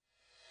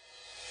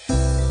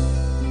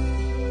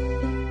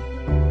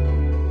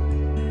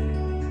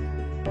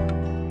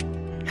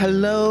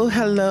Hello,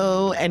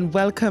 hello, and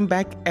welcome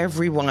back,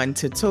 everyone,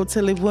 to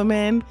Totally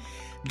Women,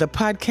 the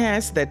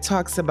podcast that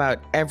talks about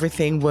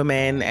everything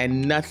women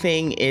and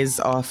nothing is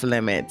off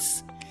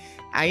limits.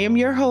 I am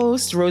your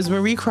host,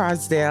 Rosemary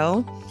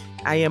Crosdale.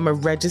 I am a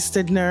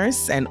registered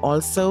nurse and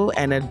also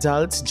an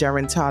adult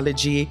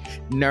gerontology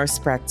nurse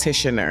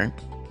practitioner.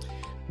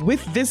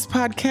 With this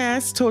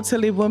podcast,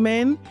 Totally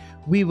Women,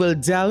 we will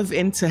delve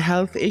into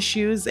health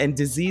issues and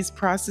disease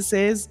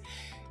processes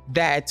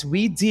that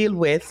we deal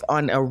with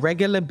on a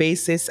regular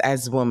basis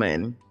as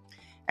women.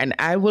 And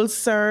I will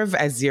serve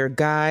as your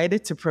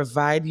guide to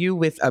provide you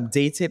with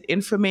updated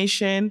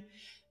information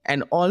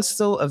and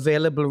also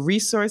available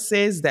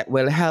resources that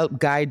will help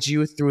guide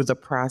you through the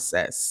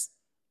process.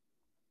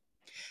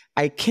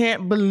 I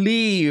can't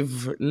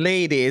believe,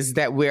 ladies,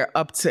 that we're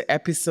up to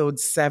episode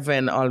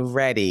 7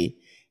 already.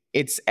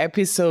 It's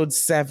episode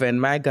 7,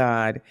 my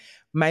God.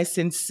 My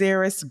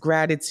sincerest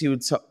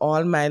gratitude to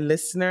all my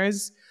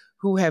listeners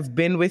who have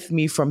been with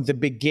me from the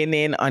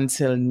beginning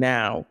until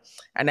now.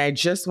 And I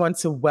just want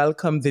to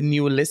welcome the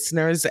new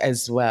listeners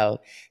as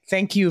well.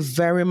 Thank you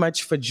very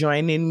much for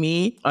joining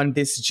me on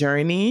this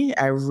journey.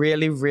 I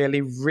really,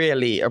 really,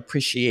 really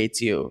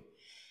appreciate you.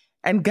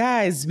 And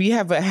guys, we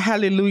have a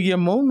hallelujah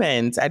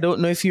moment. I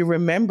don't know if you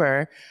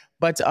remember,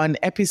 but on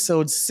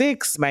episode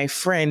 6, my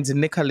friend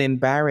Nicolene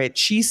Barrett,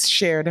 she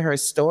shared her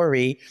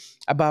story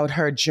about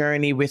her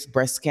journey with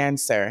breast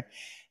cancer.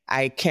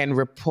 I can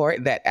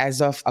report that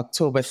as of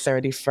October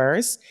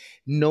 31st,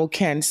 no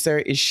cancer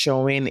is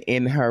showing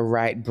in her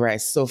right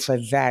breast. So for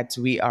that,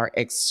 we are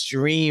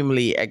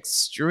extremely,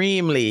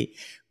 extremely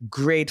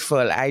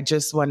grateful. I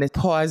just want to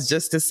pause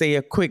just to say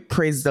a quick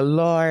praise the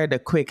Lord, a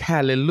quick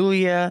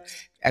hallelujah,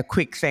 a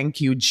quick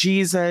thank you,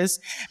 Jesus.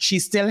 She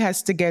still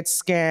has to get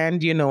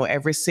scanned,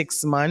 every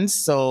 6 months.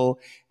 So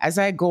as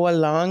I go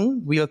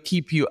along, we'll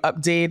keep you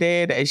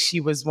updated, as she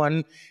was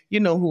one,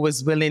 who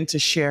was willing to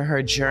share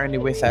her journey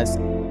with us.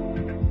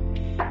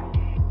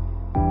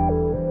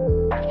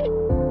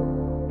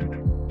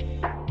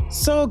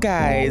 So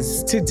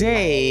guys,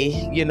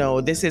 today,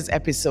 this is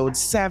episode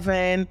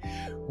 7.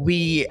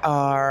 We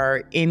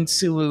are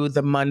into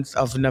the month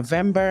of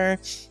November.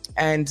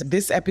 And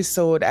this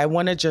episode, I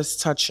want to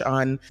just touch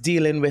on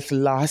dealing with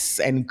loss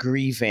and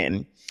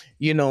grieving.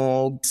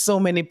 So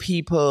many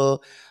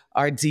people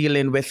are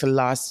dealing with a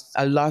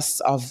loss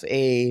of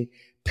a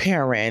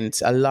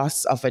parent, a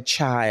loss of a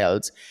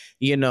child.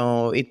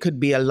 It could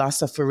be a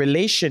loss of a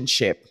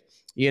relationship.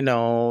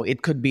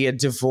 It could be a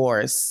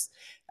divorce,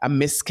 a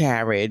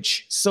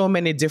miscarriage, so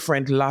many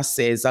different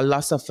losses, a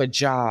loss of a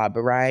job,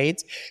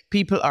 right?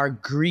 People are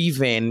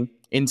grieving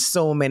in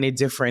so many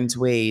different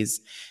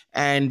ways.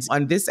 And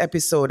on this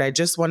episode, I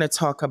just want to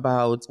talk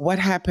about what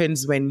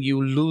happens when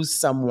you lose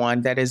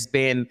someone that has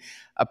been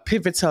a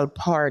pivotal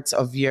part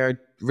of your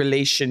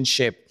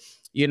relationship,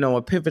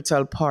 a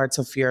pivotal part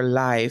of your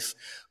life,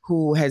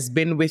 who has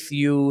been with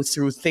you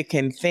through thick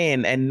and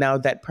thin, and now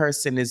that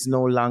person is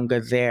no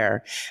longer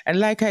there. And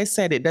like I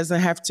said, it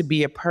doesn't have to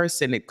be a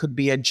person. It could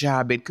be a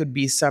job. It could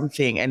be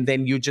something. And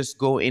then you just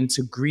go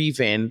into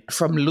grieving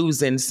from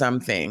losing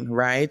something,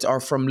 right? Or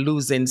from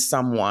losing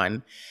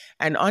someone.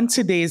 And on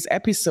today's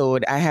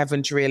episode, I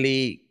haven't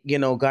really,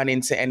 gone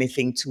into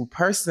anything too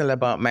personal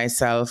about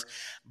myself,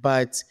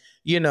 but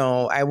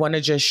I want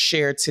to just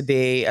share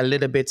today a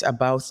little bit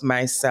about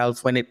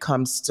myself when it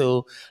comes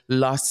to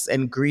loss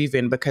and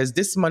grieving, because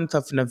this month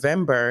of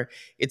November,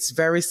 it's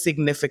very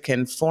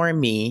significant for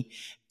me.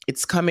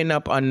 It's coming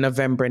up on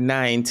November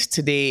 9th.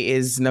 Today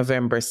is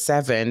November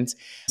 7th.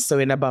 So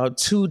in about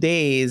 2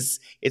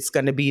 days, it's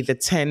going to be the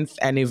 10th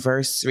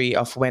anniversary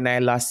of when I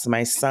lost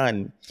my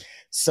son.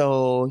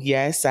 So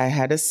yes, I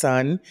had a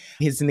son.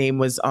 His name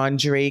was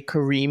Andre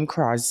Kareem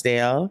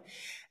Crosdale.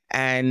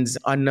 And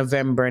on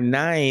November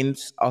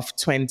 9th of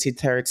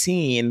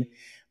 2013,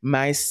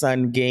 my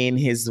son gained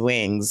his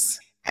wings.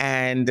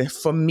 And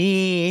for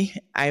me,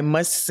 I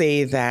must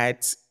say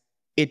that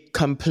it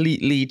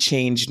completely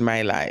changed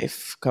my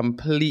life.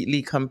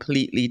 Completely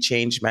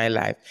changed my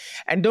life.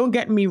 And don't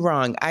get me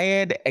wrong, I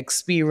had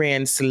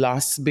experienced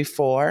loss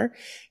before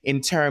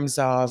in terms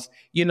of,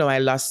 I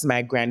lost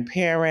my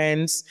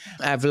grandparents,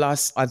 I've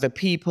lost other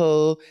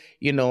people,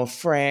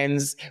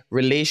 friends,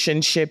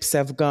 relationships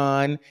have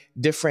gone,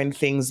 different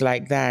things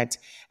like that.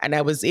 And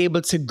I was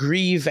able to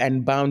grieve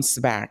and bounce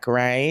back,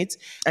 right?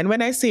 And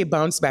when I say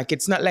bounce back,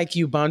 it's not like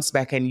you bounce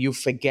back and you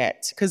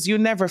forget, because you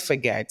never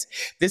forget.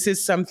 This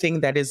is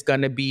something that is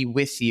going to be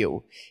with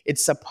you.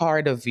 It's a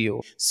part of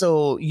you.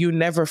 So you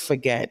never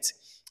forget.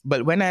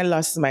 But when I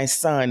lost my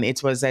son,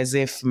 it was as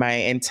if my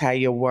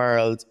entire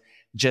world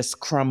just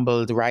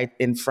crumbled right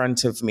in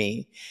front of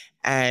me.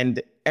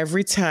 And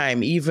every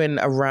time, even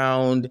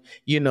around,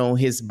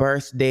 his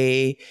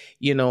birthday,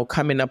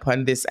 coming up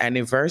on this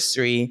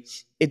anniversary,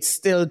 it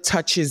still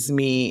touches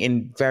me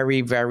in very,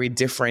 very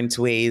different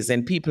ways.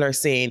 And people are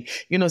saying,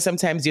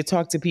 sometimes you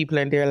talk to people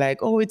and they're like,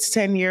 oh, it's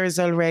 10 years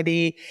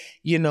already.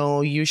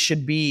 You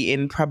should be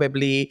in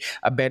probably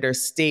a better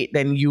state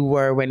than you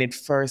were when it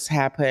first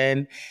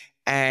happened.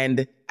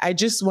 And I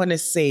just want to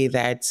say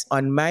that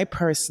on my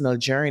personal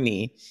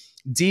journey,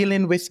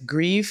 dealing with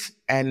grief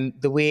and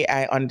the way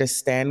I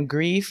understand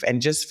grief,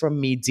 and just from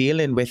me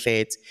dealing with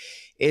it,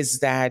 is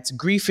that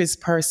grief is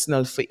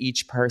personal for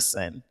each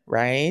person,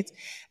 right?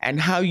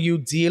 And how you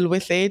deal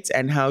with it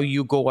and how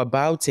you go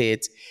about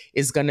it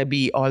is going to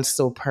be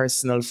also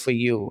personal for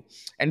you.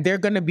 And there are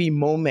going to be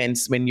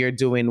moments when you're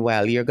doing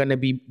well. There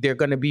are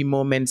going to be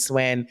moments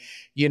when,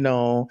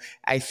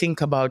 I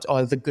think about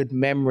all the good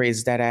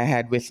memories that I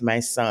had with my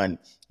son,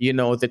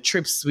 the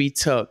trips we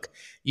took,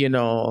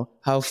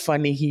 how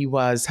funny he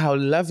was, how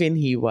loving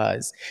he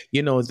was,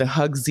 the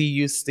hugs he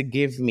used to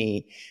give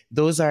me.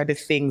 Those are the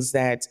things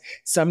that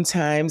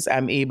sometimes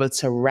I'm able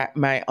to wrap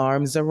my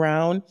arms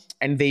around,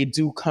 and they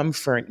do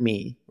comfort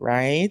me,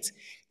 right?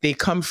 They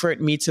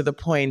comfort me to the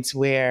point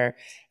where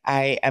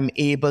I am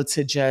able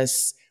to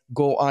just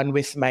go on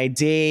with my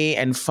day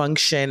and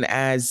function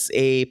as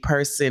a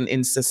person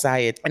in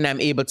society. And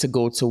I'm able to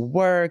go to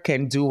work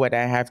and do what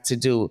I have to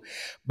do.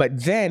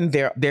 But then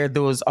there are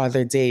those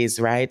other days,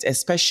 right?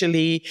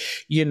 Especially,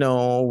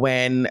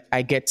 when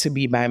I get to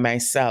be by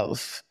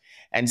myself.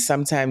 And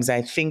sometimes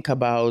I think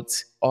about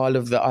all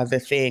of the other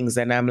things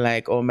and I'm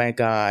like, oh my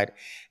God.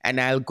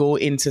 And I'll go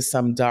into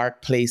some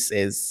dark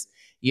places,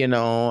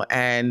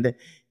 and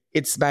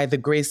it's by the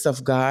grace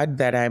of God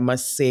that I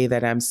must say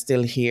that I'm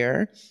still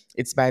here.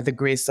 It's by the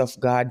grace of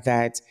God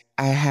that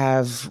I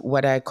have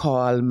what I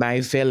call my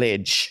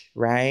village,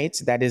 right?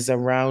 That is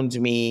around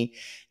me,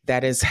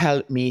 that has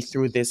helped me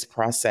through this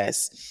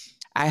process.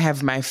 I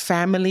have my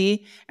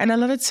family, and a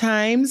lot of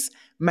times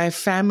my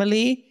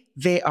family,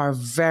 they are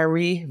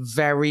very,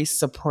 very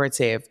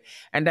supportive.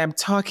 And I'm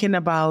talking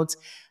about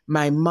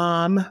my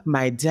mom,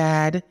 my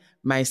dad,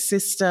 my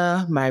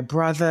sister, my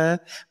brother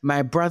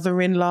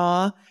in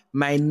law,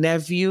 my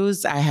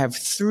nephews. I have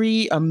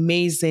three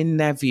amazing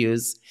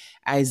nephews,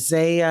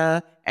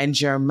 Isaiah and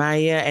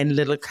Jeremiah and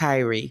little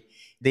Kyrie.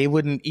 They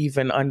wouldn't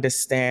even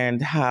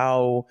understand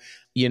how,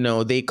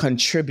 they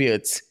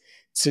contribute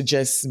to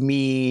just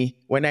me.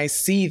 When I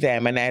see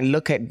them and I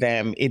look at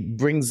them, it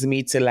brings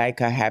me to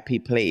like a happy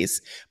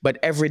place. But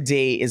every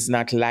day is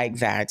not like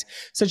that.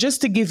 So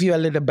just to give you a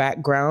little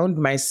background,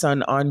 my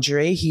son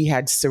Andre, he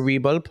had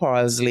cerebral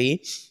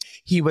palsy.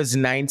 He was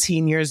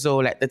 19 years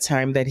old at the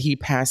time that he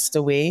passed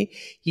away.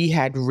 He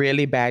had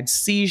really bad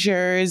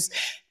seizures.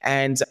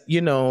 And,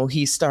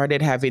 he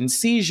started having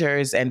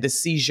seizures, and the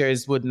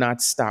seizures would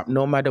not stop.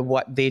 No matter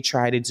what they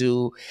try to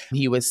do,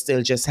 he was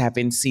still just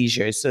having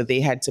seizures. So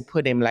they had to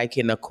put him like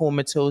in a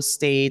comatose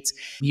state.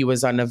 He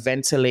was on a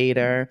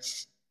ventilator.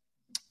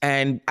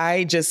 And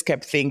I just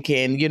kept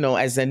thinking,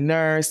 as a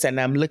nurse,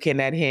 and I'm looking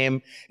at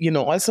him,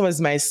 also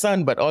as my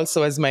son, but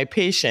also as my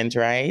patient,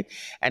 right?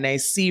 And I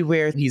see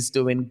where he's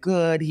doing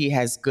good. He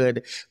has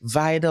good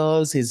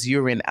vitals. His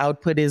urine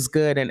output is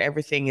good and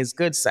everything is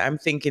good. So I'm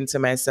thinking to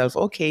myself,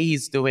 okay,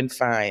 he's doing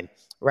fine,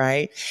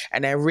 right?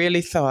 And I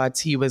really thought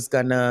he was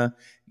gonna,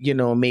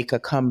 make a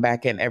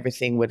comeback and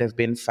everything would have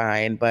been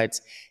fine. But,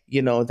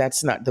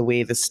 that's not the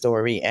way the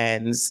story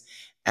ends.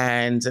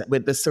 And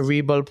with the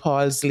cerebral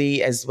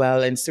palsy as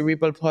well. And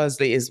cerebral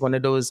palsy is one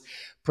of those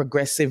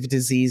progressive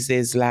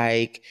diseases,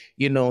 like,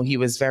 he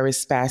was very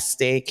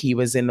spastic. He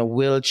was in a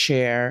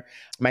wheelchair.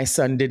 My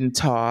son didn't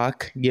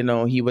talk, he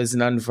was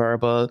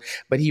nonverbal,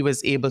 but he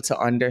was able to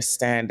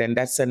understand. And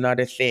that's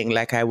another thing.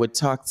 Like, I would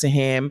talk to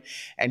him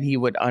and he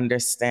would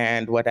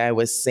understand what I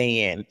was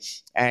saying.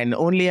 And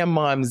only a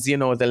mom's, the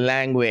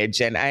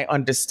language, and I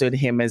understood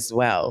him as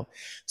well.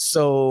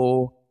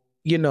 So,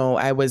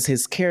 I was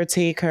his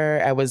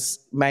caretaker.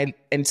 My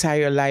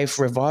entire life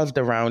revolved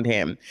around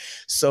him.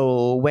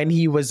 So when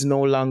he was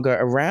no longer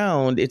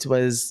around, it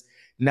was,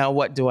 now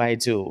what do I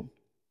do?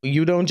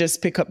 You don't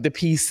just pick up the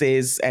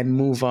pieces and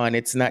move on.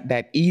 It's not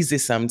that easy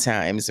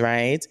sometimes,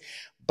 right?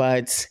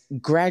 But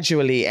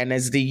gradually, and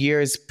as the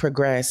years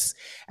progress,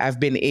 I've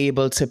been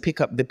able to pick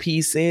up the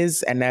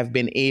pieces, and I've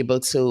been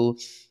able to,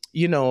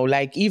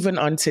 like even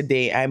on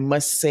today, I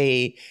must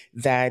say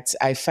that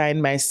I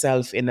find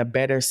myself in a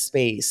better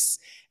space.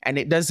 And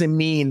it doesn't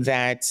mean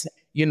that,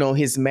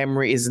 his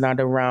memory is not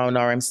around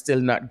or I'm still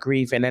not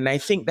grieving. And I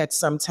think that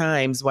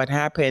sometimes what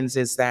happens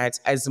is that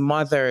as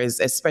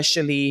mothers,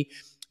 especially,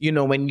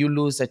 when you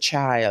lose a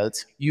child,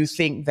 you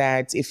think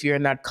that if you're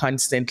not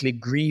constantly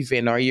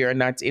grieving or you're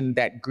not in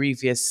that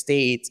grievous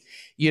state,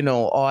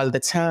 all the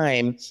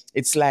time,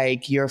 it's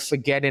like you're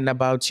forgetting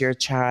about your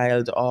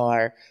child,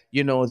 or,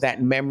 that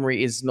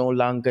memory is no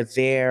longer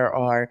there,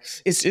 or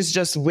it's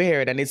just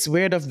weird. And it's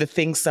weird of the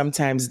things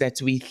sometimes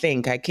that we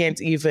think. I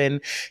can't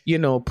even,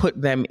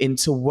 put them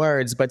into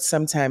words, but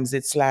sometimes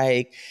it's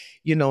like,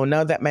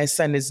 now that my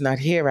son is not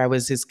here, I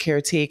was his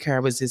caretaker, I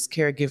was his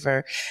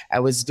caregiver, I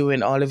was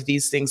doing all of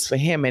these things for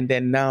him. And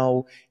then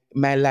now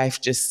my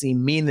life just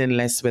seemed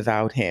meaningless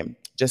without him,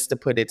 just to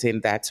put it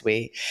in that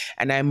way.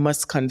 And I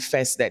must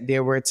confess that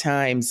there were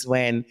times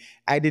when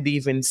I didn't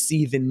even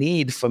see the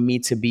need for me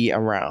to be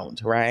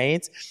around,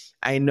 right?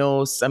 I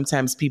know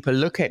sometimes people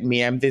look at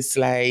me, I'm this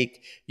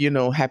like,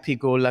 happy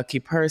go lucky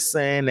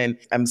person and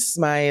I'm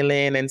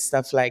smiling and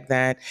stuff like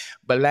that.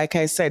 But like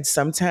I said,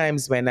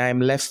 sometimes when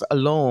I'm left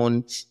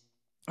alone,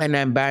 and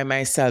I'm by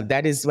myself,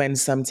 that is when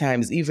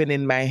sometimes, even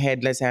in my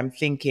head, let's say I'm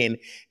thinking,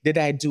 did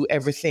I do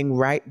everything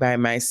right by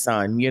my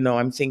son?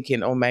 I'm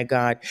thinking, oh my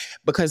God.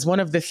 Because one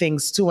of the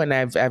things too, and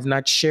I've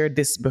not shared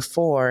this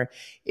before,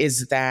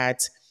 is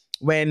that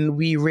when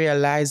we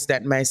realized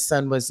that my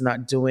son was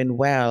not doing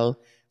well,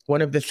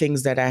 one of the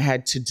things that I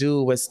had to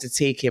do was to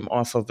take him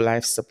off of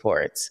life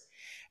support.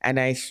 And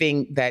I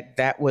think that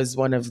that was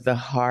one of the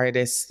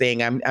hardest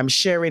thing. I'm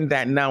sharing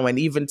that now, and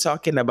even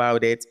talking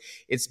about it,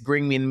 it's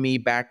bringing me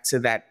back to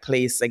that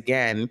place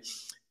again.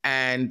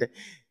 And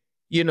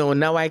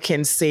now I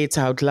can say it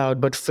out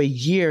loud, but for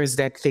years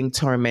that thing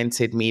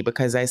tormented me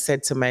because I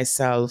said to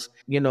myself,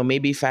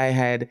 maybe if I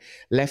had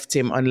left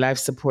him on life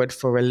support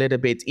for a little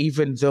bit,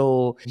 even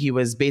though he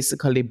was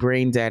basically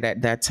brain dead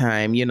at that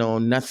time,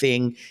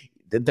 nothing,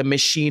 the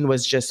machine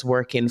was just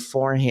working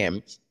for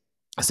him.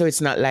 So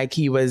it's not like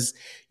he was,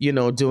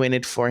 doing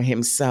it for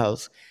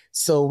himself.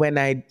 So when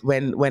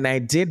I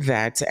did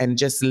that and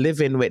just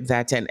living with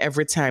that, and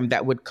every time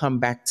that would come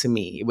back to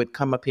me, it would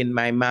come up in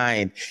my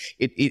mind.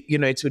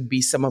 It would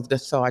be some of the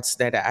thoughts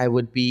that I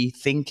would be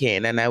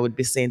thinking, and I would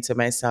be saying to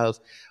myself,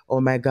 "Oh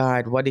my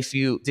God, what if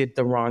you did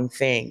the wrong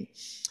thing?"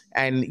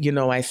 And,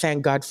 I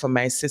thank God for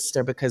my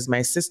sister, because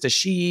my sister,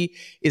 she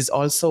is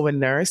also a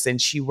nurse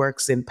and she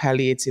works in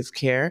palliative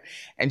care.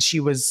 And she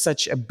was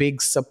such a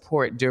big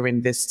support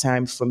during this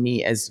time for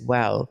me as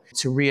well,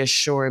 to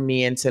reassure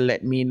me and to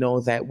let me know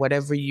that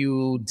whatever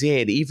you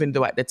did, even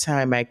though at the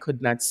time I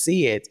could not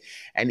see it,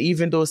 and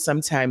even though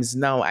sometimes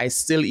now I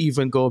still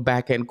even go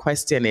back and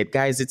question it,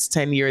 guys, it's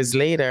 10 years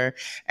later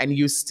and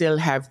you still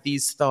have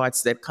these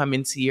thoughts that come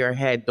into your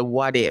head, the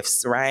what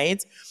ifs,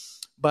 right?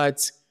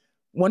 But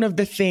one of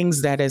the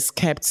things that has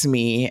kept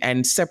me,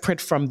 and separate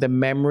from the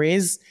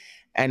memories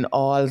and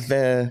all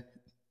the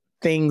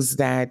things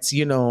that,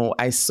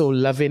 I so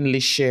lovingly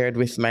shared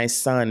with my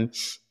son,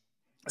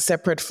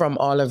 separate from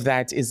all of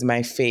that is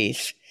my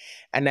faith.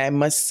 And I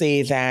must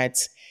say that,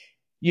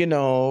 you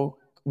know,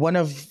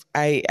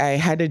 I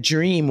had a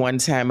dream one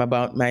time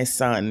about my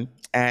son,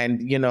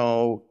 and,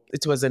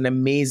 it was an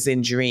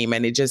amazing dream.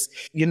 And it just,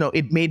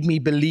 it made me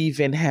believe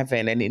in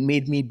heaven, and it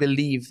made me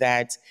believe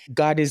that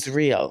God is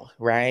real,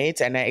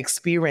 right? And I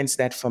experienced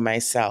that for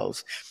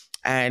myself.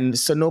 And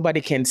so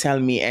nobody can tell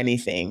me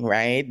anything,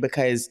 right?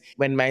 Because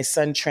when my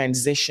son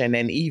transitioned,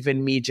 and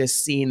even me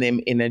just seeing him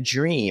in a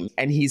dream,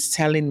 and he's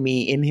telling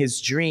me in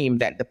his dream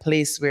that the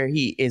place where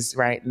he is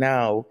right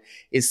now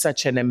is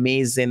such an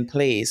amazing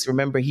place.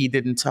 Remember, he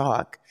didn't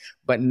talk,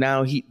 but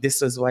now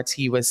this is what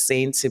he was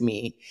saying to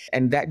me.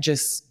 And that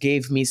just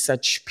gave me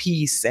such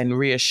peace and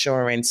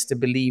reassurance to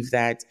believe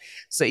that.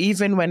 So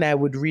even when I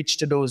would reach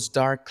to those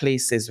dark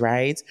places,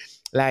 right?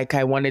 Like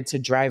I wanted to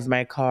drive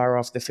my car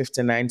off the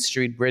 59th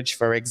Street Bridge,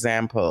 for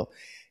example.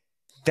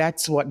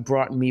 That's what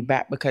brought me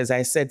back, because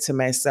I said to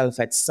myself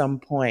at some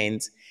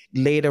point,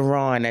 later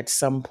on, at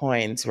some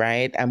point,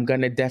 right, I'm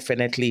going to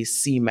definitely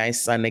see my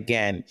son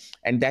again.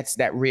 And that's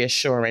that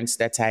reassurance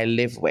that I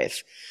live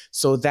with.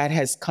 So that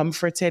has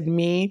comforted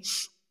me,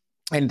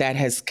 and that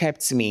has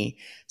kept me.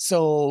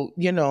 So,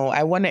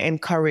 I want to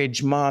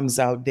encourage moms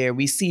out there.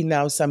 We see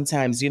now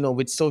sometimes,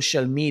 with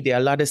social media, a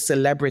lot of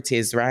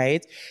celebrities,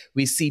 right?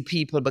 We see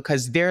people,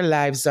 because their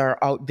lives are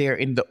out there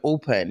in the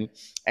open,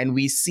 and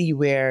we see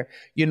where,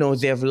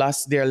 they've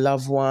lost their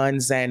loved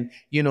ones, and,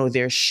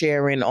 they're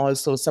sharing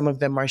also. Some of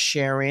them are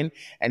sharing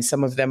and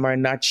some of them are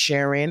not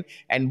sharing.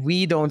 And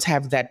we don't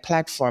have that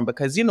platform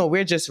because,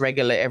 we're just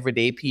regular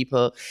everyday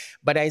people.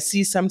 But I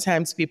see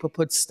sometimes people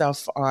put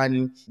stuff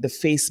on the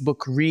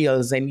Facebook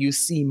reels, and you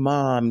see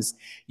moms,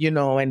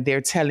 and they're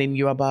telling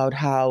you about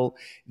how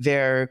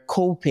they're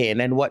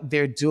coping and what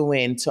they're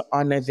doing to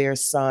honor their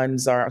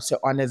sons, or to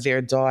honor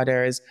their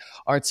daughters,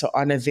 or to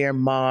honor their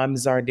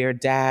moms or their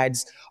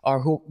dads, or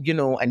who,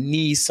 a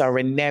niece or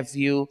a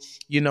nephew,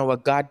 a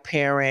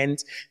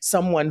godparent,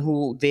 someone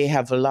who they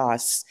have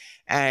lost.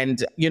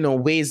 And,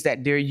 ways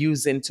that they're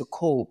using to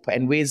cope,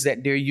 and ways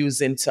that they're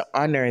using to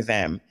honor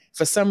them.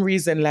 For some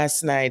reason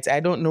last night, I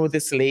don't know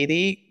this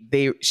lady,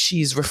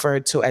 she's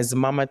referred to as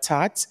Mama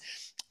Tot,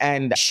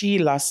 and she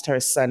lost her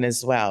son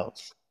as well.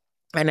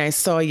 And I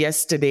saw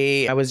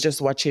yesterday, I was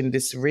just watching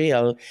this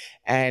reel,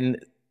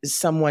 and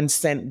someone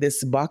sent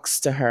this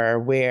box to her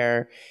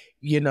where,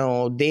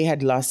 they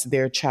had lost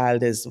their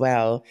child as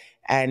well.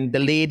 And the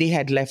lady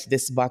had left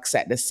this box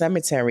at the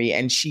cemetery,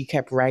 and she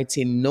kept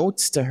writing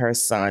notes to her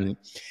son.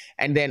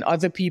 And then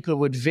other people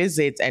would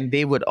visit, and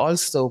they would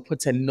also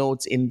put a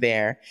note in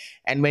there.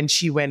 And when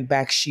she went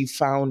back, she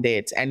found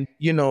it. And,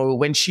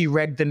 when she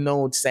read the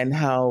notes and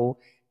how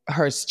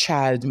her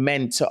child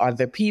meant to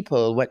other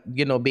people, what,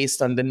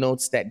 based on the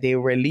notes that they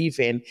were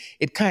leaving,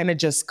 it kind of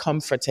just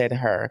comforted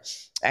her.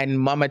 And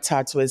Mama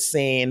Tot was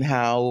saying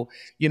how,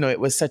 it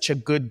was such a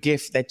good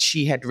gift that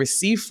she had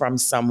received from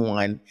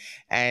someone.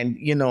 And,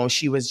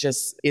 she was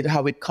just,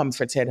 how it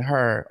comforted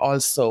her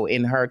also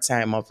in her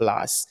time of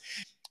loss.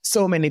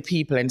 so many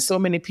people, and so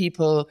many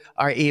people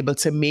are able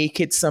to make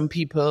it. Some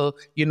people,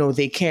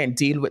 they can't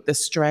deal with the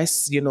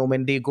stress,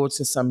 when they go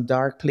to some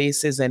dark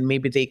places, and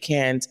maybe they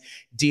can't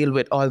deal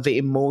with all the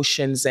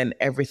emotions and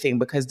everything,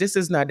 because this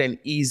is not an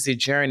easy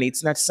journey.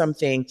 It's not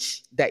something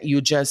that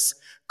you just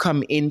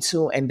come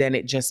into and then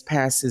it just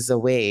passes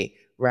away,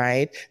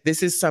 right?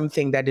 This is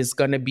something that is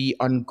going to be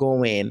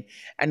ongoing.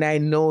 And I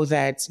know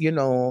that,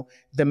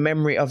 the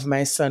memory of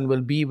my son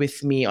will be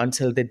with me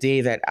until the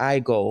day that I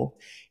go.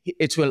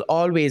 It will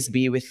always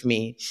be with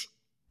me.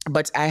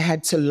 But I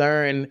had to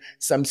learn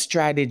some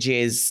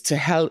strategies to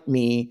help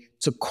me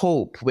to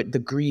cope with the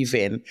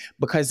grieving,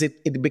 because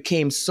it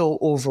became so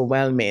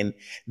overwhelming.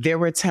 There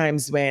were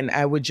times when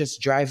I would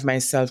just drive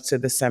myself to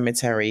the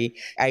cemetery.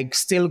 I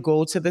still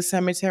go to the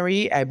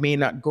cemetery. I may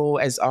not go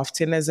as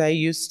often as I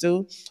used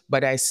to,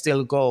 but I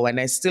still go. And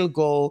I still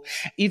go,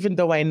 even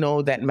though I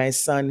know that my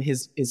son,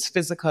 his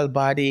physical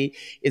body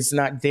is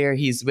not there.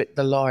 He's with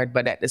the Lord.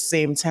 But at the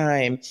same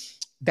time,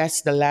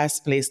 that's the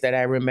last place that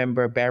I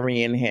remember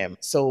burying him.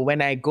 So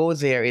when I go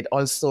there, it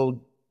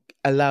also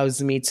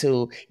allows me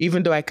to,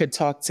 even though I could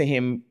talk to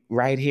him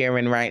right here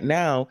and right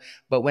now,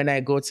 but when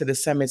I go to the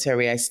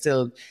cemetery, I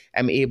still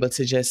am able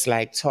to just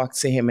like talk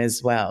to him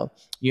as well,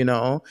 you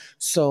know?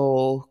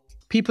 So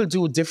people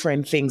do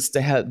different things to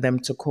help them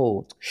to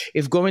cope.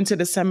 If going to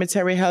the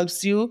cemetery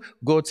helps you,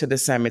 go to the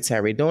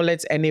cemetery. Don't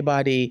let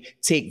anybody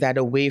take that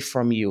away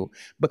from you,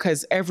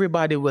 because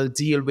everybody will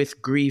deal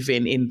with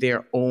grieving in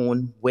their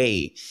own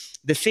way.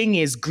 The thing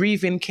is,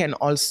 grieving can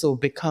also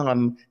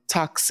become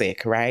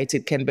toxic, right?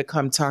 It can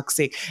become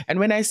toxic. And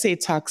when I say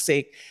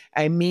toxic,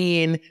 I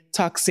mean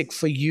toxic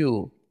for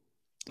you,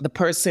 the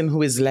person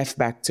who is left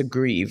back to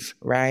grieve,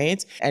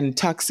 right? And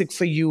toxic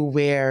for you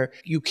where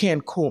you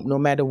can't cope no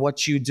matter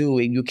what you do.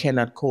 You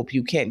cannot cope.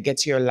 You can't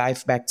get your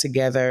life back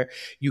together.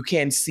 You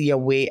can't see a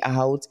way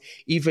out,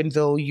 even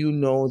though you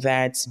know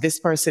that this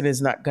person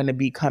is not going to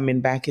be coming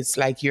back. It's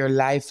like your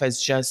life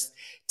has just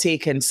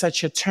taken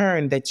such a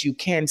turn that you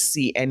can't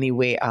see any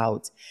way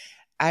out.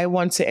 I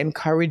want to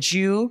encourage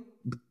you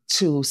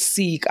to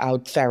seek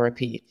out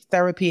therapy.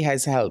 Therapy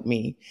has helped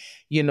me.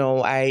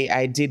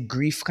 I did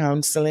grief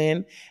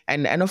counseling.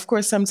 And of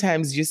course,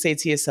 sometimes you say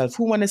to yourself,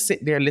 who want to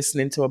sit there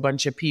listening to a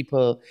bunch of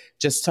people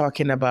just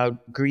talking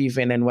about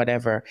grieving and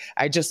whatever?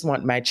 I just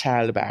want my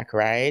child back,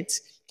 right?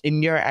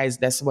 In your eyes,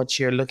 that's what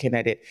you're looking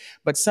at it.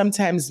 But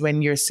sometimes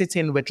when you're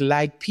sitting with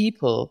like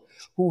people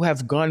who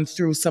have gone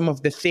through some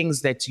of the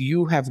things that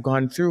you have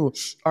gone through,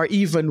 or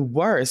even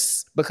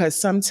worse, because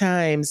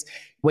sometimes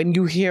when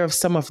you hear of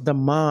some of the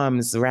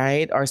moms,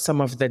 right, or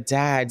some of the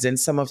dads and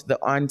some of the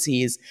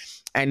aunties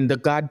and the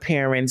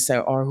godparents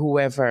or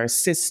whoever,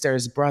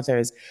 sisters,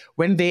 brothers,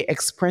 when they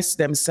express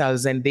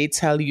themselves and they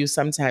tell you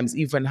sometimes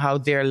even how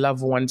their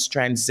loved ones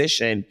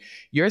transition,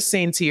 you're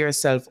saying to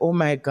yourself, oh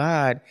my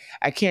God,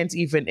 I can't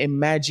even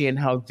imagine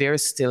how they're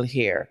still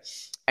here.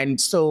 And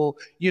so,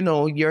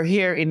 you're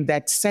here in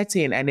that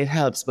setting, and it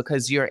helps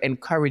because you're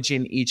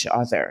encouraging each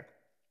other,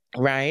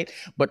 right?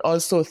 But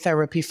also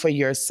therapy for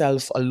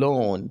yourself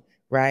alone,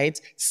 right?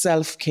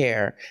 Self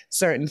care,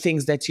 certain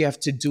things that you have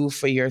to do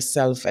for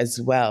yourself as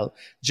well,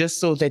 just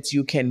so that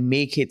you can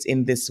make it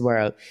in this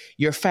world.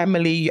 Your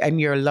family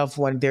and your loved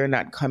one, they're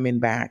not coming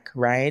back,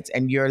 right?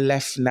 And you're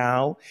left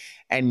now.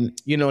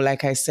 And,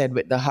 like I said,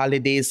 with the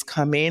holidays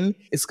coming,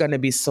 it's going to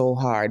be so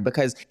hard,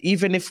 because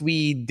even if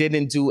we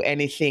didn't do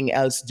anything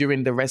else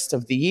during the rest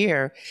of the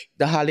year,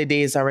 the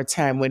holidays are a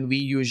time when we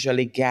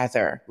usually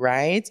gather,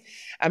 right?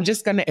 I'm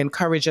just going to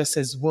encourage us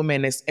as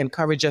women,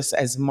 encourage us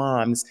as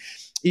moms.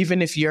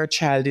 Even if your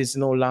child is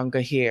no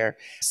longer here,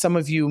 some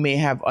of you may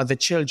have other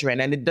children.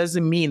 And it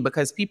doesn't mean,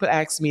 because people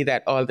ask me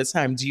that all the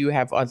time, do you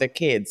have other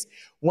kids?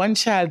 One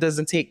child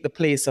doesn't take the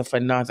place of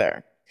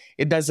another.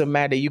 It doesn't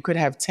matter. You could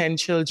have 10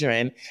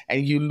 children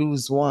and you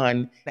lose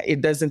one.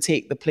 It doesn't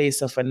take the place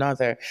of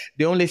another.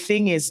 The only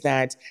thing is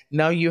that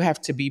now you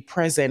have to be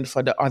present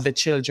for the other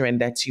children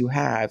that you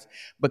have,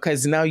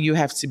 because now you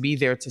have to be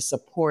there to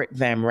support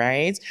them,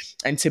 right?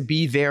 And to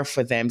be there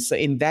for them. So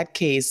in that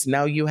case,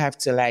 now you have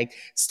to like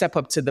step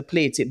up to the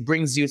plate. It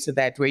brings you to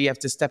that where you have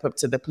to step up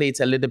to the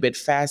plate a little bit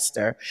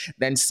faster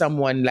than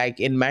someone like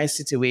in my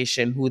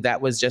situation, who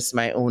that was just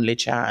my only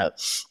child.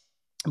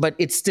 But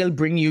it still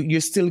you're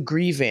still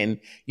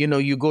grieving.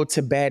 You go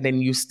to bed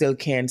and you still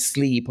can't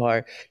sleep,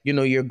 or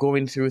you're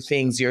going through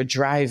things, you're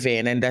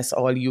driving and that's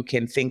all you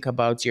can think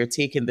about. You're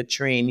taking the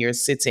train, you're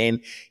sitting,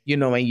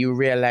 and you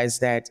realize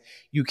that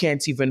you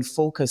can't even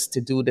focus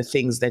to do the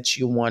things that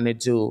you want to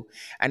do.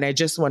 And I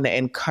just want to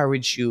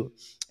encourage you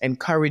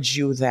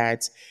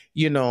that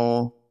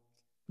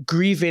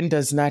grieving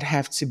does not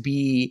have to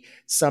be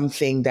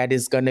something that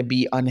is going to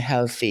be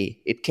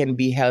unhealthy. It can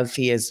be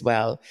healthy as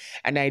well.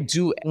 And I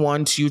do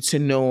want you to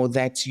know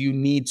that you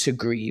need to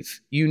grieve.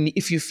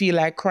 If you feel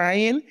like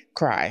crying,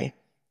 cry.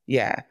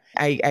 Yeah.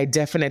 I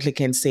definitely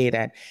can say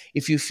that.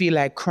 If you feel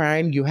like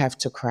crying, you have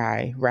to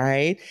cry,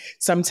 right?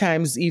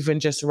 Sometimes even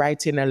just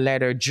writing a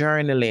letter,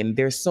 journaling,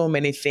 there's so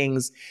many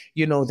things,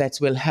 that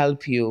will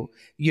help you,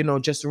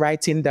 just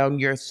writing down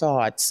your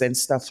thoughts and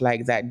stuff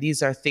like that.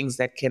 These are things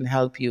that can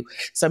help you.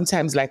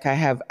 Sometimes, like, I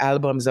have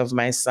albums of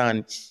my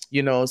son,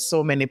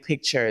 so many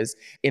pictures.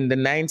 In the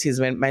 90s,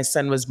 when my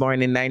son was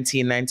born in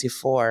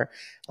 1994,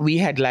 we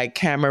had like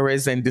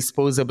cameras and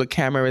disposable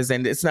cameras.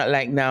 And it's not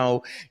like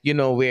now,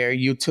 where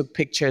you took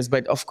pictures,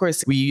 but of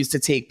course we used to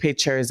take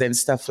pictures and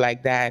stuff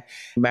like that.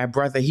 My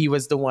brother, he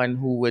was the one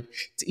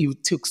he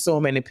took so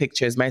many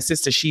pictures. My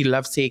sister, she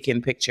loves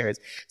taking pictures.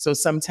 So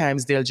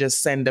sometimes they'll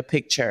just send a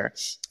picture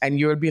and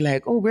you'll be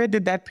like, oh, where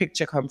did that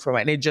picture come from?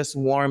 And it just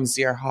warms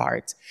your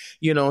heart,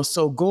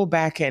 so go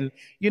back and,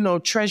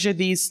 treasure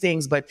these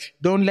things, but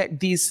don't let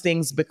these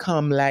things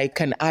become like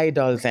an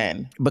idol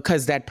then,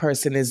 because that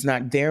person is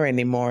not there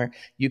anymore.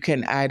 You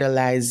can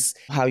idolize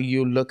how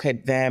you look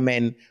at them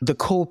and the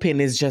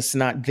coping is just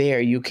not there.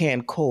 You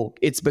can't cope.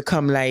 It's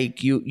become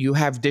like you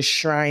have this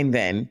shrine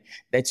then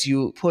that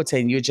you put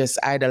and you just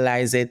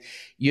idolize it,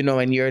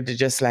 and you're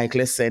just like,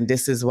 listen,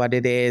 this is what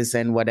it is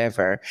and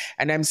whatever.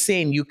 And I'm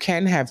saying you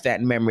can have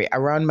that memory.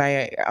 Around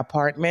my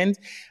apartment,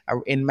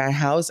 in my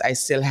house, I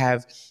still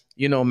have,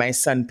 my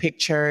son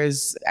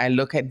pictures. I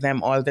look at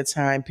them all the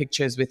time,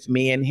 pictures with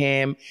me and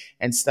him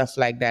and stuff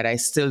like that. I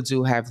still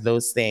do have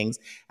those things.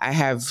 I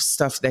have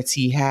stuff that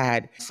he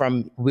had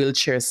from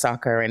wheelchair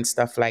soccer and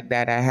stuff like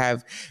that. I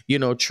have,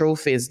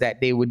 trophies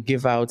that they would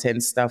give out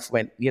and stuff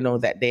when,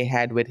 that they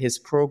had with his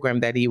program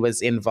that he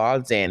was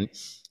involved in.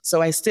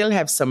 So I still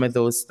have some of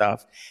those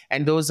stuff.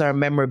 And those are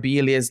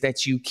memorabilias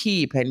that you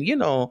keep. And,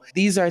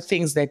 these are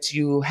things that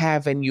you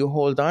have and you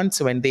hold on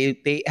to, and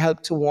they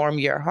help to warm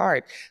your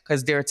heart.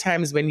 Because there are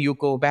times when you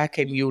go back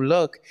and you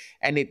look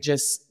and it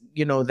just,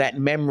 that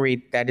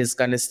memory that is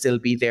going to still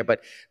be there.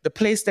 But the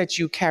place that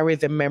you carry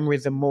the memory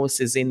the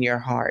most is in your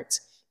heart.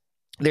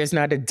 There's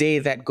not a day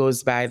that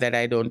goes by that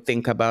I don't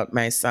think about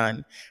my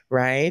son,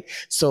 right?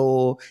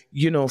 So,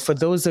 for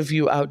those of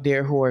you out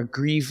there who are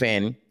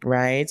grieving,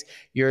 right?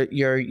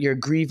 You're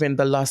grieving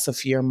the loss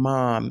of your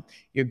mom.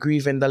 You're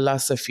grieving the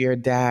loss of your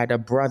dad, a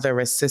brother,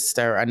 a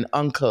sister, an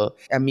uncle.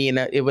 I mean,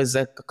 it was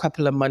a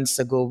couple of months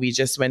ago, we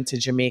just went to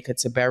Jamaica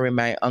to bury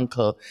my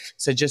uncle.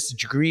 So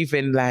just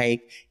grieving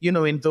like,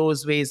 in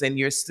those ways, and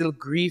you're still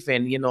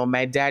grieving,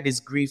 my dad is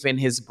grieving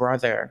his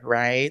brother,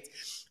 right?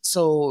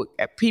 So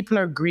people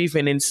are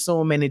grieving in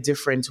so many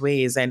different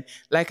ways. And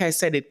like I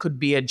said, it could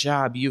be a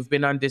job. You've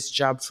been on this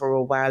job for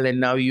a while and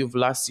now you've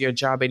lost your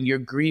job and you're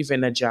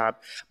grieving a job.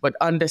 But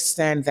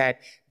understand that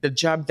the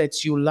job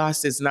that you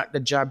lost is not the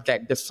job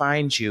that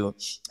defined you.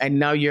 And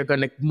now you're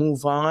going to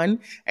move on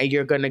and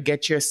you're going to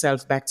get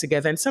yourself back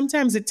together. And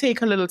sometimes it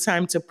takes a little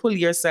time to pull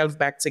yourself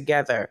back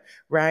together,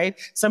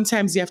 right?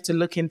 Sometimes you have to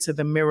look into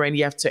the mirror and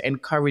you have to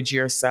encourage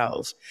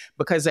yourself,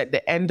 because at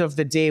the end of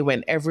the day,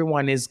 when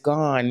everyone is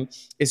gone,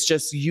 it's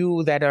just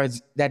you that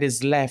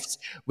is left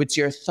with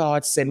your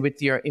thoughts and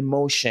with your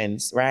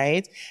emotions,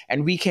 right?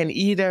 And we can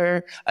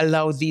either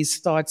allow these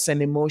thoughts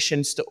and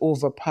emotions to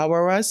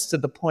overpower us to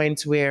the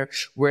point where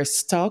we're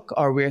stuck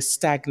or we're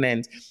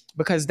stagnant,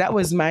 because that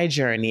was my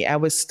journey. I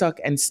was stuck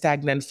and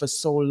stagnant for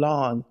so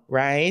long,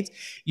 right?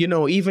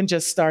 Even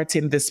just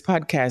starting this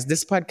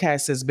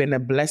podcast has been a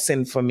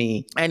blessing for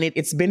me, and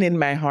it's been in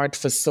my heart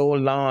for so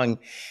long.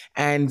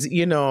 And,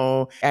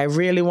 I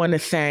really want to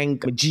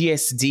thank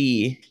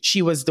GSD.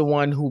 She was the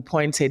one who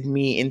pointed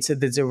me into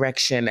the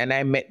direction, and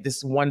I met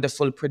this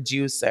wonderful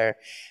producer.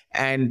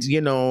 And,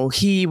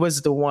 he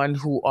was the one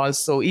who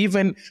also,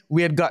 even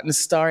we had gotten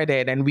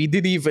started and we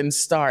didn't even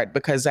start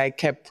because I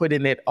kept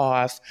putting it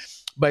off.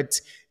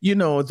 But,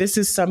 this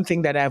is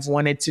something that I've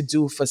wanted to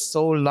do for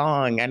so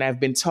long, and I've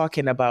been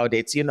talking about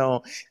it,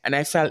 and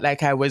I felt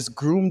like I was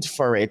groomed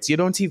for it. You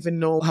don't even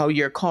know how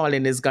your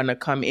calling is going to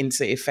come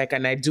into effect.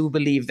 And I do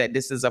believe that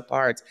this is a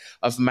part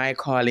of my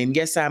calling.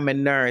 Yes, I'm a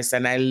nurse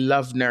and I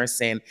love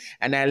nursing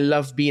and I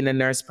love being a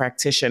nurse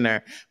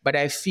practitioner. But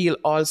I feel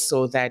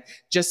also that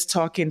just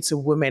talking to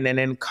women and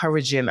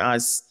encouraging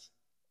us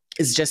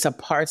is just a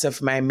part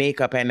of my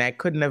makeup, and I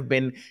couldn't have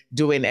been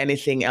doing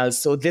anything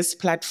else. So this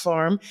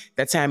platform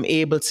that I'm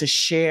able to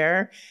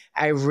share,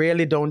 I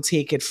really don't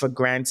take it for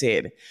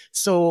granted.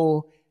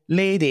 So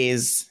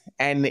ladies,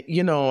 and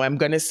I'm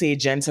going to say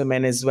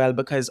gentlemen as well,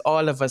 because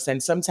all of us,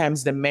 and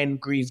sometimes the men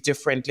grieve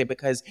differently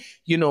because,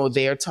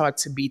 they are taught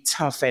to be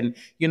tough. And,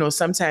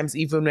 sometimes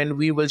even when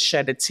we will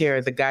shed a tear,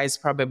 the guys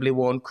probably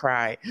won't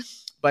cry.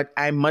 But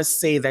I must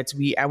say that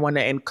I want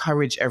to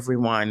encourage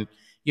everyone,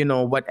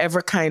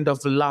 whatever kind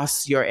of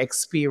loss you're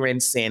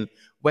experiencing,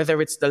 whether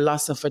it's the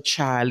loss of a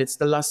child, it's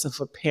the loss of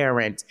a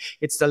parent,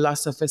 it's the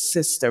loss of a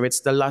sister,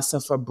 it's the loss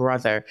of a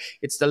brother,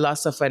 it's the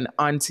loss of an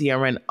auntie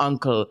or an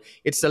uncle,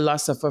 it's the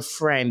loss of a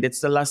friend,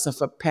 it's the loss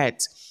of a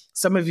pet.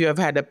 Some of you have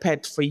had a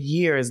pet for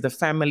years, the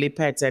family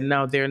pet, and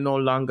now they're no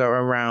longer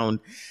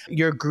around.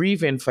 You're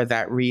grieving for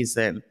that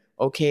reason.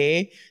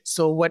 Okay?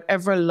 So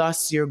whatever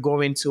loss you're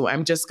going to,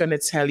 I'm just going to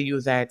tell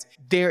you that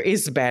there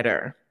is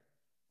better.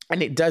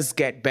 And it does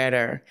get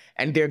better.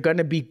 And there are going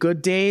to be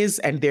good days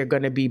and there are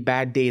going to be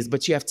bad days,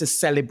 but you have to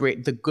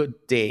celebrate the good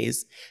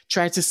days.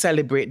 Try to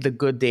celebrate the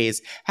good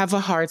days. Have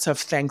a heart of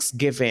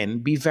thanksgiving.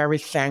 Be very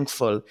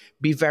thankful.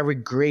 Be very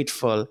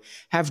grateful.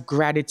 Have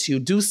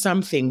gratitude. Do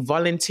something.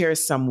 Volunteer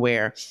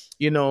somewhere.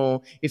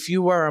 If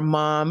you were a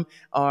mom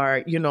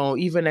or,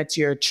 even at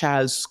your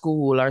child's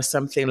school or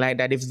something like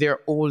that, if they're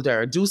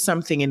older, do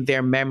something in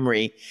their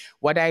memory.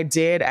 What I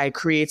did, I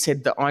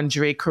created the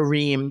Andre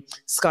Kareem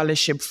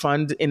Scholarship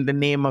Fund in the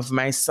name of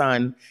my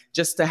son,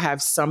 just to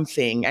have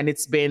something. And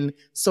it's been,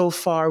 so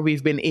far,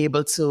 we've been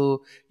able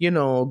to,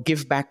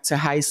 give back to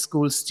high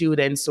school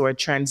students who are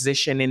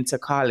transitioning into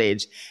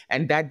college.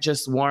 And that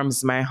just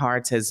warms my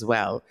heart as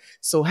well.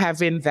 So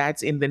having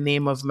that in the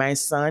name of my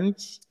son,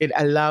 it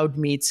allowed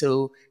me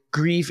to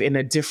grieve in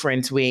a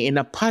different way, in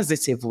a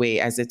positive way,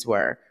 as it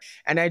were.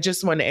 And I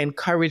just want to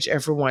encourage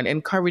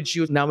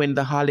you now in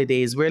the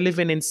holidays. We're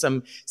living in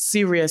some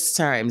serious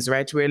times,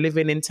 right? We're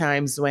living in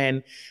times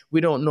when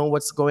we don't know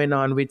what's going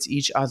on with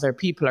each other.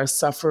 People are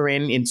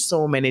suffering in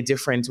so many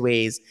different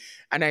ways.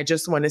 And I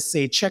just want to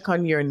say, check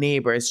on your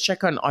neighbors,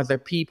 check on other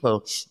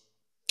people.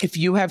 If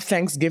you have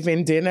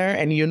Thanksgiving dinner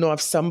and you know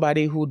of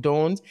somebody who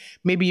don't,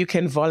 maybe you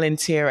can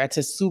volunteer at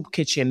a soup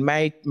kitchen.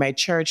 My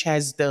church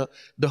has the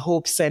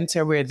Hope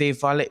Center where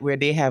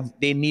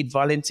they need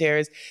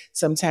volunteers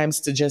sometimes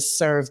to just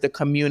serve the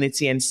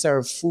community and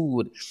serve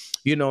food,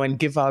 and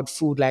give out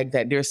food like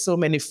that. There's so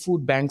many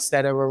food banks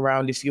that are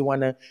around if you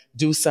want to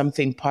do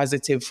something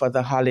positive for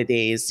the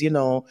holidays,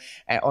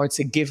 or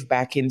to give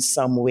back in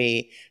some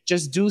way.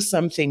 Just do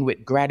something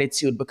with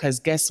gratitude, because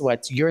guess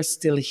what? You're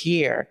still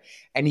here.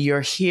 And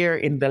you're here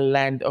in the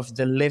land of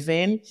the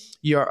living.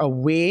 You're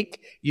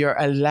awake, you're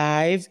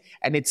alive,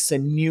 and it's a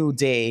new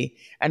day.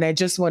 And I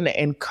just want to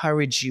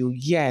encourage you.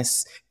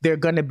 Yes, there are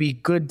going to be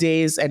good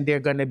days and there are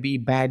going to be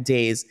bad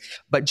days,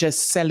 but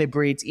just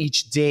celebrate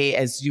each day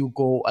as you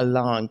go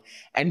along.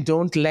 And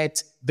don't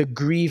let the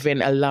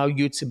grieving allow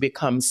you to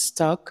become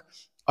stuck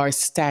or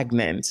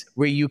stagnant,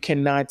 where you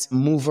cannot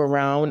move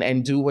around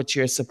and do what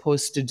you're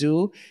supposed to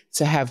do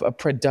to have a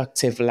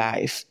productive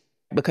life.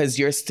 Because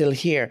you're still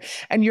here.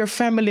 And your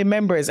family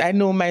members, I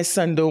know my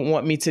son don't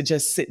want me to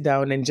just sit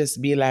down and just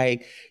be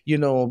like,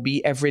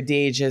 be every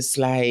day just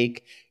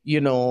like,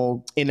 in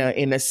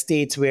a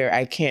state where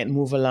I can't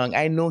move along.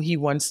 I know he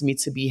wants me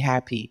to be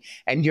happy.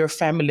 And your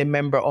family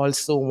member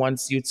also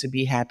wants you to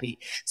be happy.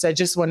 So I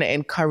just want to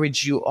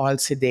encourage you all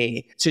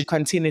today to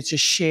continue to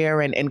share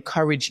and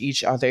encourage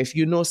each other. If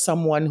you know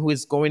someone who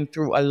is going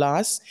through a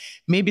loss,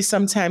 maybe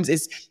sometimes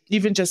it's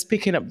even just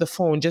picking up the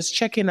phone, just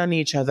checking on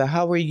each other.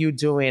 How are you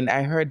doing?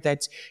 I heard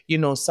that,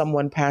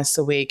 someone passed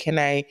away. Can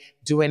I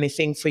do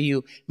anything for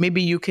you?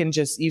 Maybe you can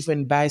just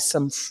even buy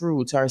some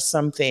fruit or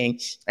something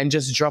and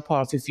just drop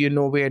off if you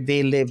know where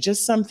they live.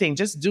 Just something,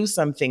 just do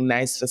something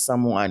nice for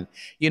someone,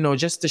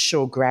 just to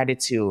show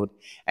gratitude.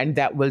 And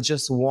that will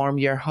just warm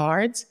your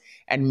heart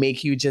and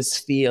make you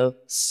just feel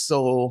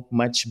so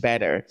much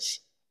better.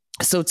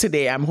 So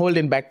today I'm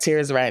holding back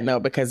tears right now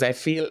because I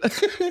feel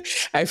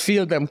I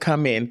feel them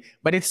coming,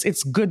 but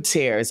it's good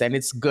tears and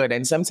it's good.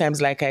 And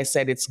sometimes, like I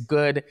said, it's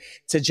good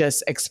to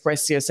just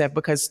express yourself,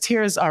 because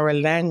tears are a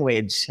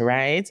language,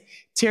 right?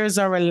 Tears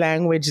are a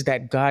language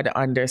that God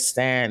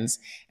understands.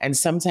 And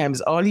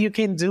sometimes all you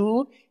can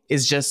do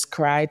is just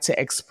cry to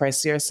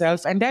express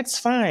yourself. And that's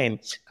fine,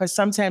 because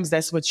sometimes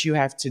that's what you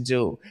have to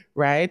do,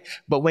 right?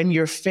 But when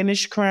you're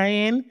finished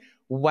crying,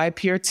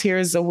 wipe your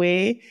tears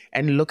away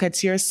and look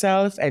at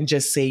yourself and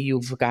just say,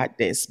 you've got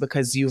this,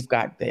 because you've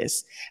got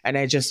this. And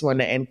I just want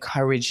to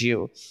encourage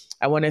you.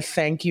 I want to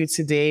thank you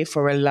today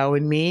for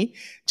allowing me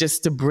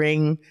just to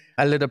bring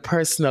a little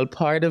personal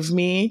part of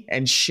me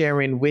and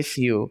sharing with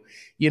you.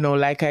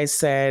 Like I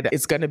said,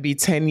 it's going to be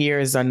 10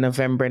 years on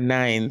November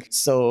 9th.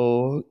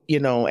 So,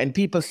 and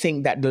people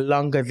think that the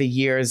longer the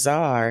years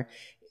are,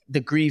 the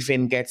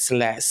grieving gets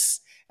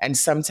less. And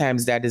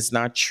sometimes that is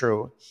not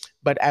true.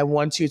 But I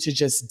want you to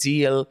just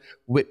deal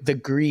with the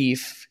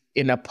grief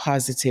in a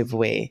positive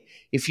way.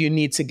 If you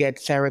need to get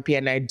therapy,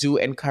 and I do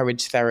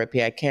encourage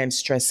therapy, I can't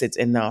stress it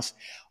enough,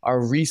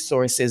 or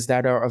resources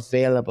that are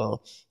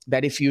available,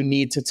 that if you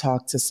need to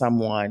talk to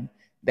someone,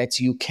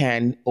 that you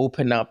can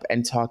open up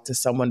and talk to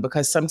someone.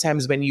 Because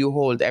sometimes when you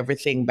hold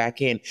everything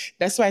back in,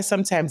 that's why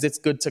sometimes it's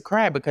good to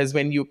cry, because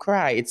when you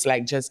cry, it's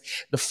like just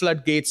the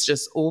floodgates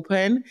just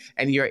open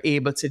and you're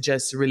able to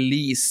just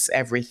release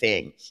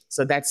everything.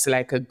 So that's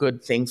like a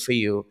good thing for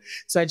you.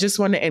 So I just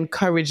want to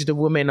encourage the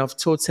women of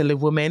Totally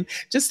Women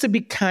just to be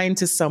kind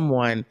to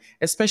someone,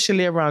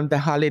 especially around the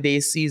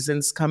holiday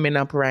seasons coming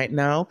up right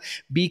now.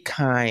 Be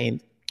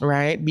kind.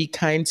 Right? Be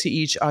kind to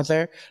each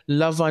other.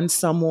 Love on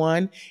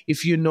someone.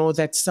 If you know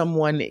that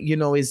someone,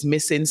 is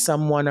missing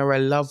someone or a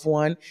loved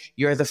one,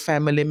 you're the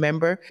family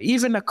member,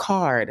 even a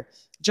card,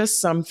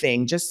 just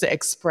something, just to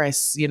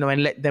express,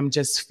 and let them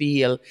just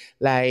feel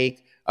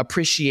like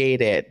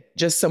appreciated.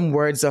 Just some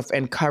words of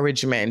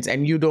encouragement.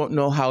 And you don't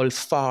know how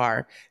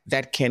far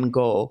that can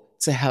go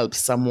to help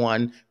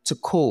someone to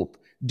cope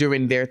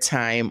during their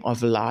time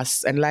of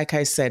loss. And like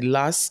I said,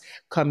 loss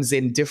comes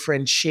in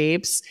different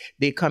shapes,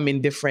 they come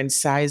in different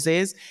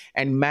sizes,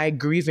 and my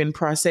grieving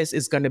process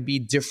is going to be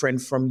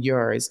different from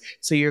yours.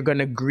 So you're going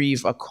to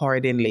grieve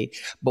accordingly.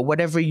 But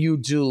whatever you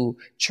do,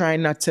 try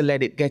not to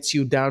let it get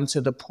you down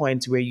to the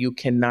point where you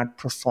cannot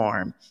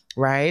perform,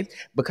 right?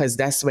 Because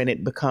that's when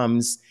it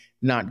becomes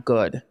not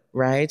good,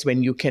 right?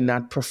 When you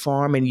cannot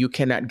perform and you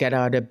cannot get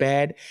out of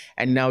bed,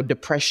 and now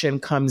depression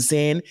comes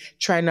in.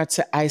 Try not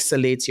to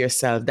isolate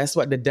yourself. That's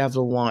what the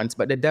devil wants,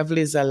 but the devil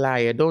is a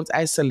liar. Don't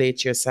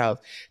isolate yourself.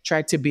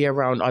 Try to be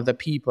around other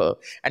people.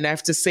 And I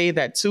have to say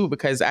that too,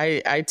 because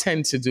I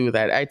tend to do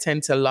that. I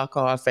tend to lock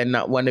off and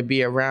not want to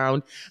be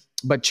around,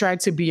 but try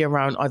to be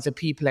around other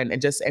people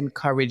and just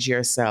encourage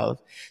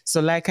yourself.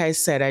 So like I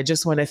said, I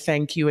just want to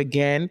thank you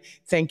again.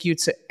 Thank you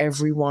to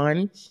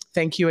everyone.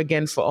 Thank you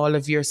again for all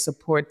of your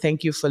support.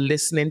 Thank you for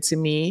listening to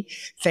me.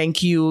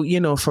 Thank you,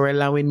 for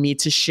allowing me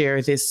to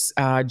share this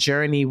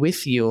journey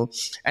with you.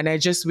 And I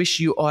just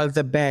wish you all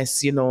the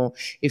best.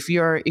 If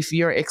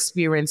you're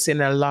experiencing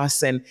a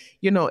loss, and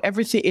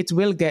everything, it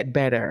will get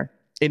better.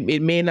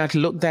 It may not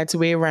look that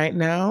way right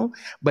now,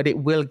 but it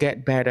will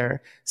get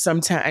better.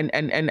 Sometime,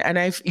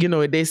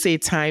 and they say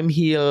time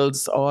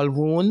heals all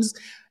wounds.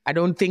 I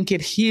don't think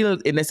it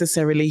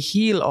necessarily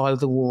heal all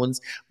the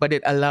wounds, but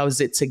it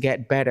allows it to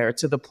get better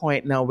to the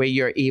point now where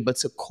you're able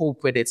to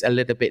cope with it a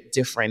little bit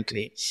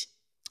differently.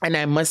 And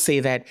I must say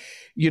that,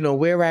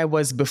 where I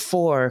was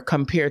before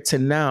compared to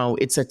now,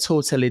 it's a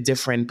totally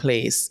different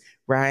place,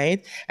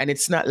 right? And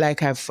it's not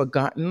like I've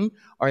forgotten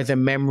or the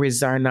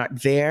memories are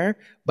not there,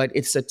 but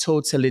it's a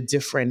totally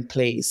different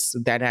place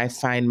that I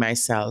find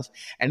myself.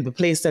 And the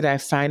place that I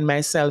find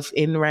myself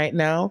in right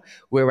now,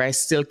 where I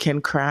still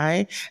can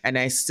cry and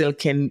I still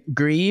can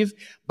grieve,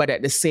 but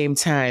at the same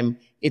time,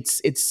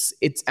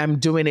 I'm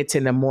doing it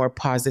in a more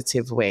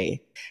positive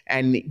way.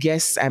 And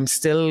yes, I'm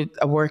still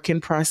a work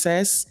in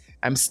process.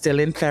 I'm still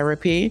in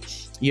therapy.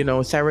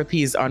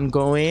 Therapy is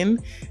ongoing,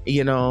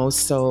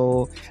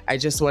 so I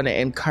just want to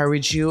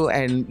encourage you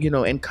and,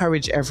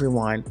 encourage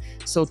everyone.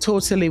 So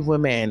totally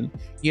women,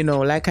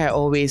 like I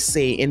always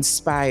say,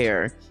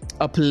 inspire,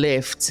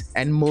 uplift,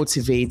 and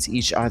motivate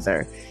each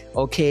other.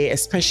 Okay,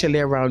 especially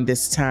around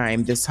this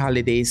time, this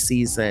holiday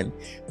season.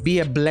 Be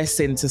a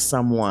blessing to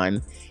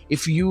someone.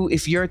 If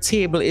your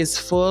table is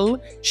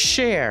full,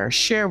 share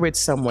with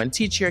someone.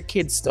 Teach your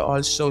kids to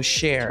also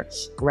share,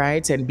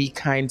 right? And be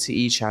kind to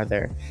each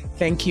other.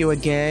 Thank you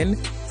again,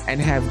 and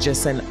have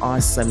just an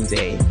awesome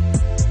day.